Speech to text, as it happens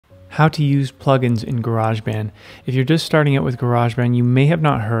How to use plugins in GarageBand. If you're just starting out with GarageBand, you may have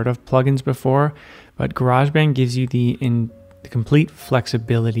not heard of plugins before, but GarageBand gives you the complete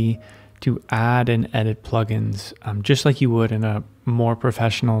flexibility to add and edit plugins, just like you would in a more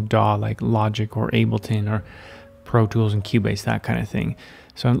professional DAW like Logic or Ableton or Pro Tools and Cubase, that kind of thing.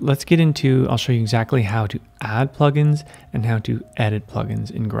 So let's get into, I'll show you exactly how to add plugins and how to edit plugins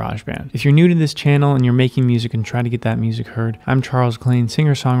in GarageBand. If you're new to this channel and you're making music and trying to get that music heard, I'm Charles Klein,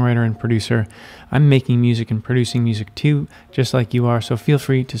 singer, songwriter, and producer. I'm making music and producing music too, just like you are, so feel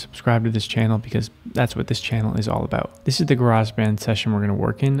free to subscribe to this channel because that's what this channel is all about. This is the GarageBand session we're going to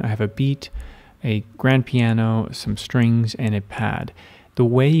work in. I have a beat, a grand piano, some strings, and a pad. The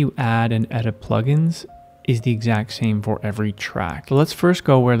way you add and edit plugins is the exact same for every track. So let's first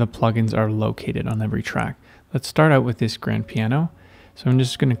go where the plugins are located on every track. Let's start out with this grand piano. So I'm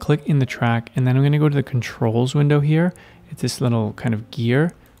just going to click in the track and then I'm going to go to the controls window here. It's this little kind of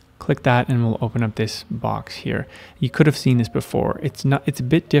gear. Click that and we'll open up this box here. You could have seen this before. It's a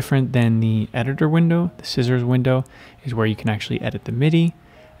bit different than the editor window. The scissors window is where you can actually edit the MIDI.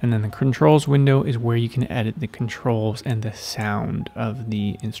 And then the controls window is where you can edit the controls and the sound of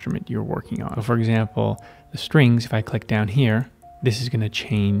the instrument you're working on. So for example, the strings, if I click down here, this is going to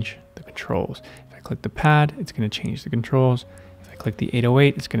change the controls. If I click the pad, it's going to change the controls. If I click the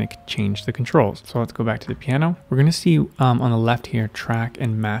 808, it's going to change the controls. So let's go back to the piano. We're going to see on the left here, track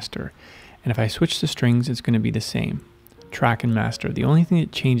and master. And if I switch the strings, it's going to be the same, track and master. The only thing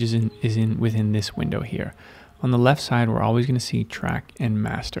that changes is within this window here. On the left side, we're always going to see track and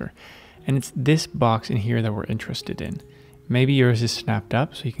master. And it's this box in here that we're interested in. Maybe yours is snapped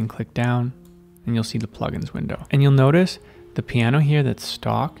up, so you can click down and you'll see the plugins window. And you'll notice the piano here that's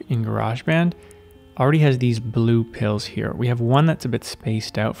stock in GarageBand already has these blue pills here. We have one that's a bit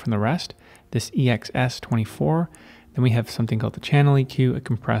spaced out from the rest, this EXS24. Then we have something called the channel EQ, a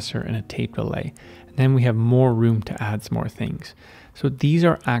compressor, and a tape delay. And then we have more room to add some more things. So these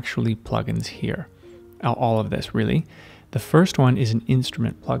are actually plugins here. All of this really. The first one is an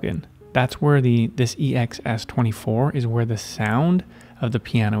instrument plugin. That's where this EXS24 is where the sound of the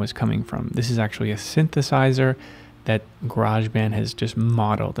piano is coming from. This is actually a synthesizer that GarageBand has just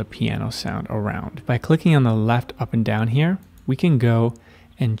modeled a piano sound around. By clicking on the left up and down here, we can go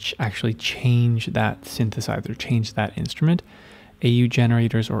and actually change that synthesizer, change that instrument, AU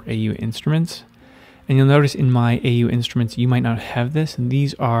generators or AU instruments. And you'll notice in my AU instruments, you might not have this. And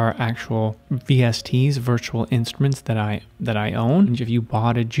these are actual VSTs, virtual instruments that I own. And if you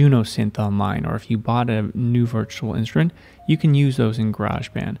bought a Juno synth online, or if you bought a new virtual instrument, you can use those in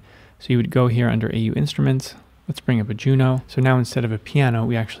GarageBand. So you would go here under AU instruments. Let's bring up a Juno. So now instead of a piano,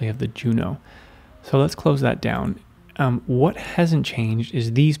 we actually have the Juno. So let's close that down. What hasn't changed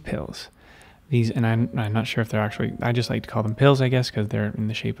is these pills. These, and I'm not sure if they're actually, I just like to call them pills, I guess, because they're in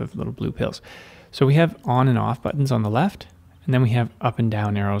the shape of little blue pills. So we have on and off buttons on the left, and then we have up and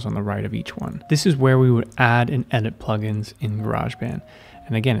down arrows on the right of each one. This is where we would add and edit plugins in GarageBand.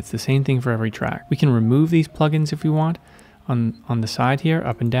 And again, it's the same thing for every track. We can remove these plugins if we want on the side here,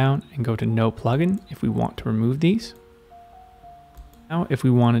 up and down, and go to no plugin if we want to remove these. Now, if we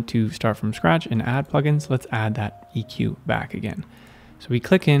wanted to start from scratch and add plugins, let's add that EQ back again. So we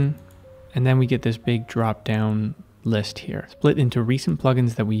click in, and then we get this big drop down list here, split into recent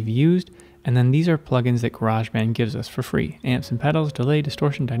plugins that we've used. And then these are plugins that GarageBand gives us for free. Amps and pedals, delay,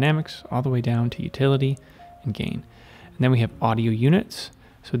 distortion, dynamics, all the way down to utility and gain. And then we have audio units.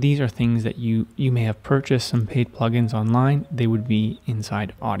 So these are things that you may have purchased some paid plugins online. They would be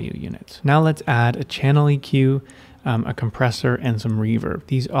inside audio units. Now let's add a channel EQ, a compressor, and some reverb.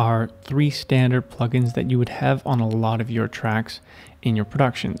 These are 3 standard plugins that you would have on a lot of your tracks in your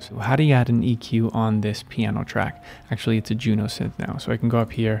productions. So how do you add an EQ on this piano track? Actually, it's a Juno synth now. So I can go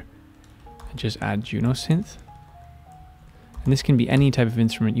up here and just add Juno synth. And this can be any type of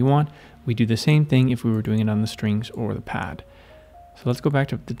instrument you want. We do the same thing if we were doing it on the strings or the pad. So let's go back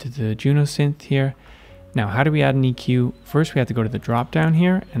to the Juno synth here. Now, how do we add an EQ? First, we have to go to the drop down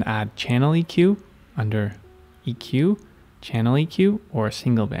here and add channel EQ under EQ, channel EQ, or a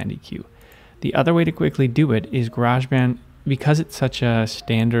single band EQ. The other way to quickly do it is GarageBand, because it's such a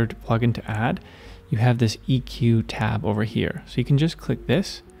standard plugin to add, you have this EQ tab over here. So you can just click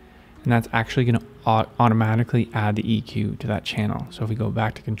this, and that's actually going to automatically add the EQ to that channel. So if we go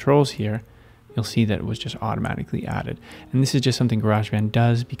back to controls here, you'll see that it was just automatically added. And this is just something GarageBand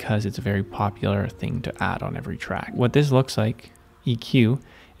does because it's a very popular thing to add on every track. What this looks like, EQ,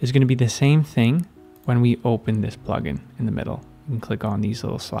 is going to be the same thing when we open this plugin in the middle. You can click on these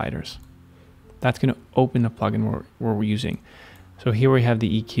little sliders. That's going to open the plugin we're using. So here we have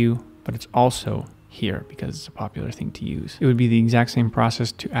the EQ, but it's also here because it's a popular thing to use. It would be the exact same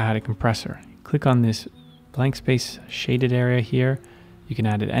process to add a compressor. Click on this blank space shaded area here. You can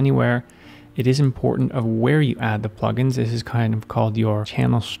add it anywhere. It is important of where you add the plugins. This is kind of called your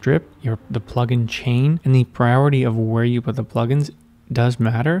channel strip, the plugin chain, and the priority of where you put the plugins does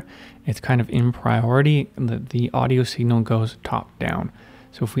matter. It's kind of in priority. The audio signal goes top down.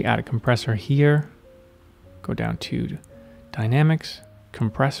 So if we add a compressor here, go down to Dynamics,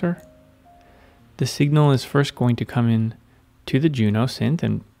 Compressor, the signal is first going to come in to the Juno synth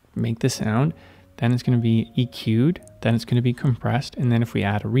and make the sound. Then it's going to be EQ'd, then it's going to be compressed, and then if we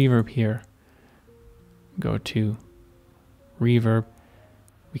add a reverb here, go to reverb,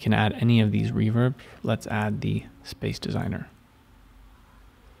 we can add any of these reverbs. Let's add the Space Designer.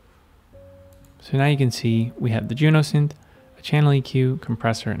 So now you can see we have the Juno synth, a channel EQ,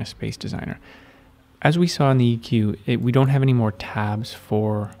 compressor, and a Space Designer. As we saw in the EQ, we don't have any more tabs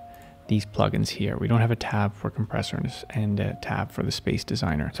for these plugins here. We don't have a tab for compressor and a tab for the Space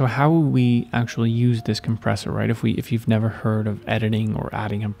Designer. So how will we actually use this compressor, right? If you've never heard of editing or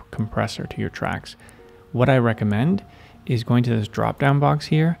adding a compressor to your tracks, what I recommend is going to this drop-down box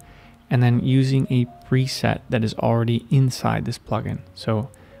here and then using a preset that is already inside this plugin.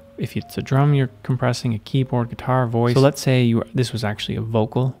 So if it's a drum you're compressing, a keyboard, guitar, voice. So let's say this was actually a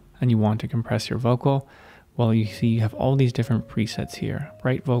vocal and you want to compress your vocal. Well, you see you have all these different presets here: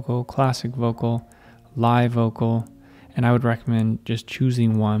 bright vocal, classic vocal, live vocal, and I would recommend just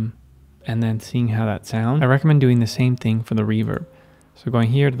choosing one and then seeing how that sounds. I recommend doing the same thing for the reverb. So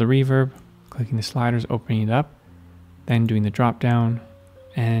going here to the reverb, clicking the sliders, opening it up, then doing the drop down,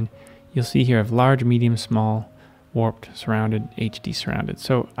 and you'll see here I have large, medium, small, warped, surrounded, HD surrounded.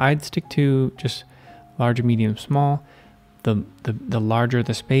 So I'd stick to just large, medium, small. The larger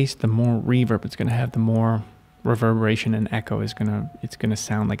the space, the more reverb it's going to have, the more reverberation and echo it's going to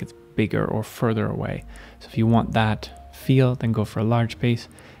sound like it's bigger or further away. So if you want that feel, then go for a large space.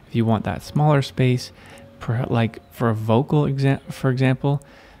 If you want that smaller space, like for a vocal for example,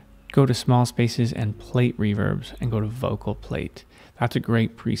 go to small spaces and plate reverbs and go to vocal plate. That's a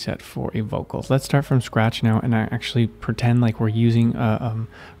great preset for a vocal. Let's start from scratch now and actually pretend like we're using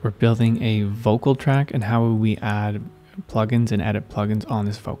we're building a vocal track, and how would we add plugins and edit plugins on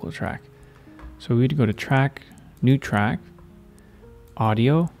this vocal track. So we'd go to track, new track,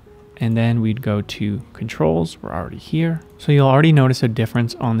 audio, and then we'd go to controls. We're already here. So you'll already notice a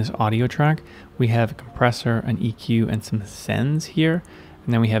difference on this audio track. We have a compressor, an EQ, and some sends here.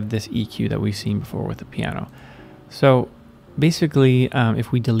 And then we have this EQ that we've seen before with the piano. So basically,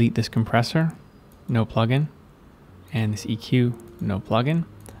 if we delete this compressor, no plugin, and this EQ, no plugin,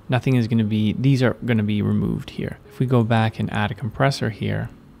 nothing is going to be, these are going to be removed here. If we go back and add a compressor here,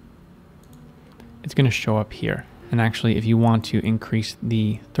 it's going to show up here. And actually, if you want to increase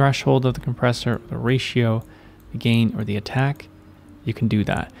the threshold of the compressor, the ratio, the gain, or the attack, you can do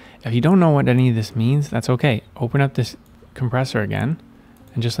that. If you don't know what any of this means, that's okay. Open up this compressor again,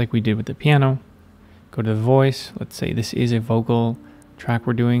 and just like we did with the piano, go to the voice. Let's say this is a vocal track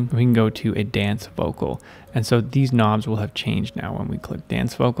we're doing. We can go to a dance vocal. And so these knobs will have changed now when we click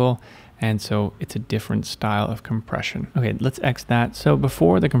dance vocal. And so it's a different style of compression. Okay, let's X that. So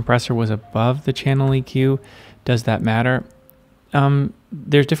before the compressor was above the channel EQ, does that matter?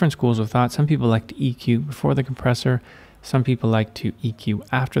 There's different schools of thought. Some people like to EQ before the compressor. Some people like to EQ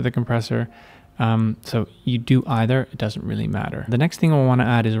after the compressor. So you do either, it doesn't really matter. The next thing I want to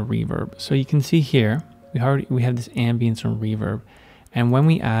add is a reverb. So you can see here, we have this ambience and reverb. And when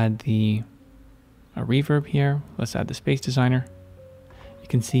we add a reverb here, let's add the Space Designer. You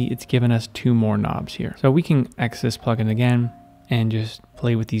can see it's given us 2 more knobs here. So we can X this plugin again and just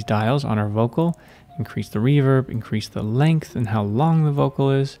play with these dials on our vocal, increase the reverb, increase the length and how long the vocal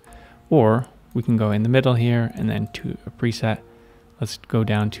is, or we can go in the middle here and then to a preset. Let's go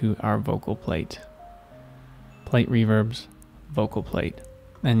down to our vocal plate. Plate reverbs, vocal plate.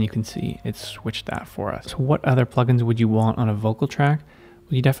 And you can see it's switched that for us. So what other plugins would you want on a vocal track?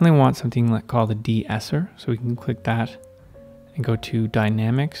 Well, you definitely want something like called a de-esser. So we can click that and go to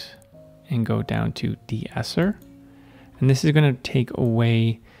Dynamics and go down to de-esser. And this is going to take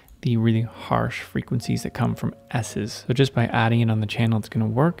away the really harsh frequencies that come from S's. So just by adding it on the channel, it's going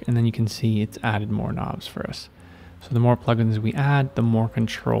to work. And then you can see it's added more knobs for us. So the more plugins we add, the more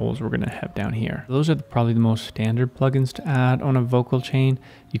controls we're going to have down here. Those are probably the most standard plugins to add on a vocal chain.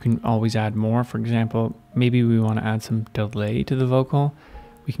 You can always add more. For example, maybe we want to add some delay to the vocal.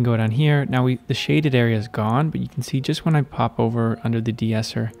 We can go down here. Now the shaded area is gone, but you can see just when I pop over under the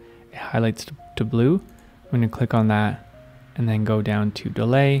de-esser, it highlights to blue. I'm going to click on that and then go down to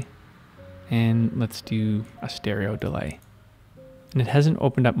delay, and let's do a stereo delay. And it hasn't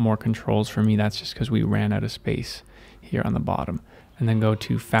opened up more controls for me. That's just because we ran out of space here on the bottom. And then go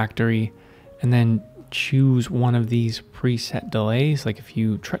to factory and then choose one of these preset delays. Like if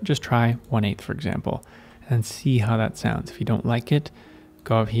you just try 1/8, for example, and see how that sounds. If you don't like it,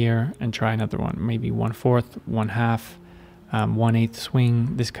 go up here and try another one, maybe 1/4, 1/2, 1/8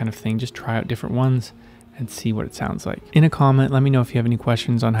 swing, this kind of thing. Just try out different ones and see what it sounds like. In a comment, let me know if you have any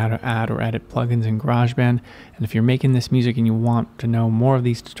questions on how to add or edit plugins in GarageBand. And if you're making this music and you want to know more of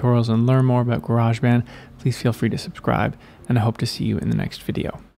these tutorials and learn more about GarageBand, please feel free to subscribe, and I hope to see you in the next video.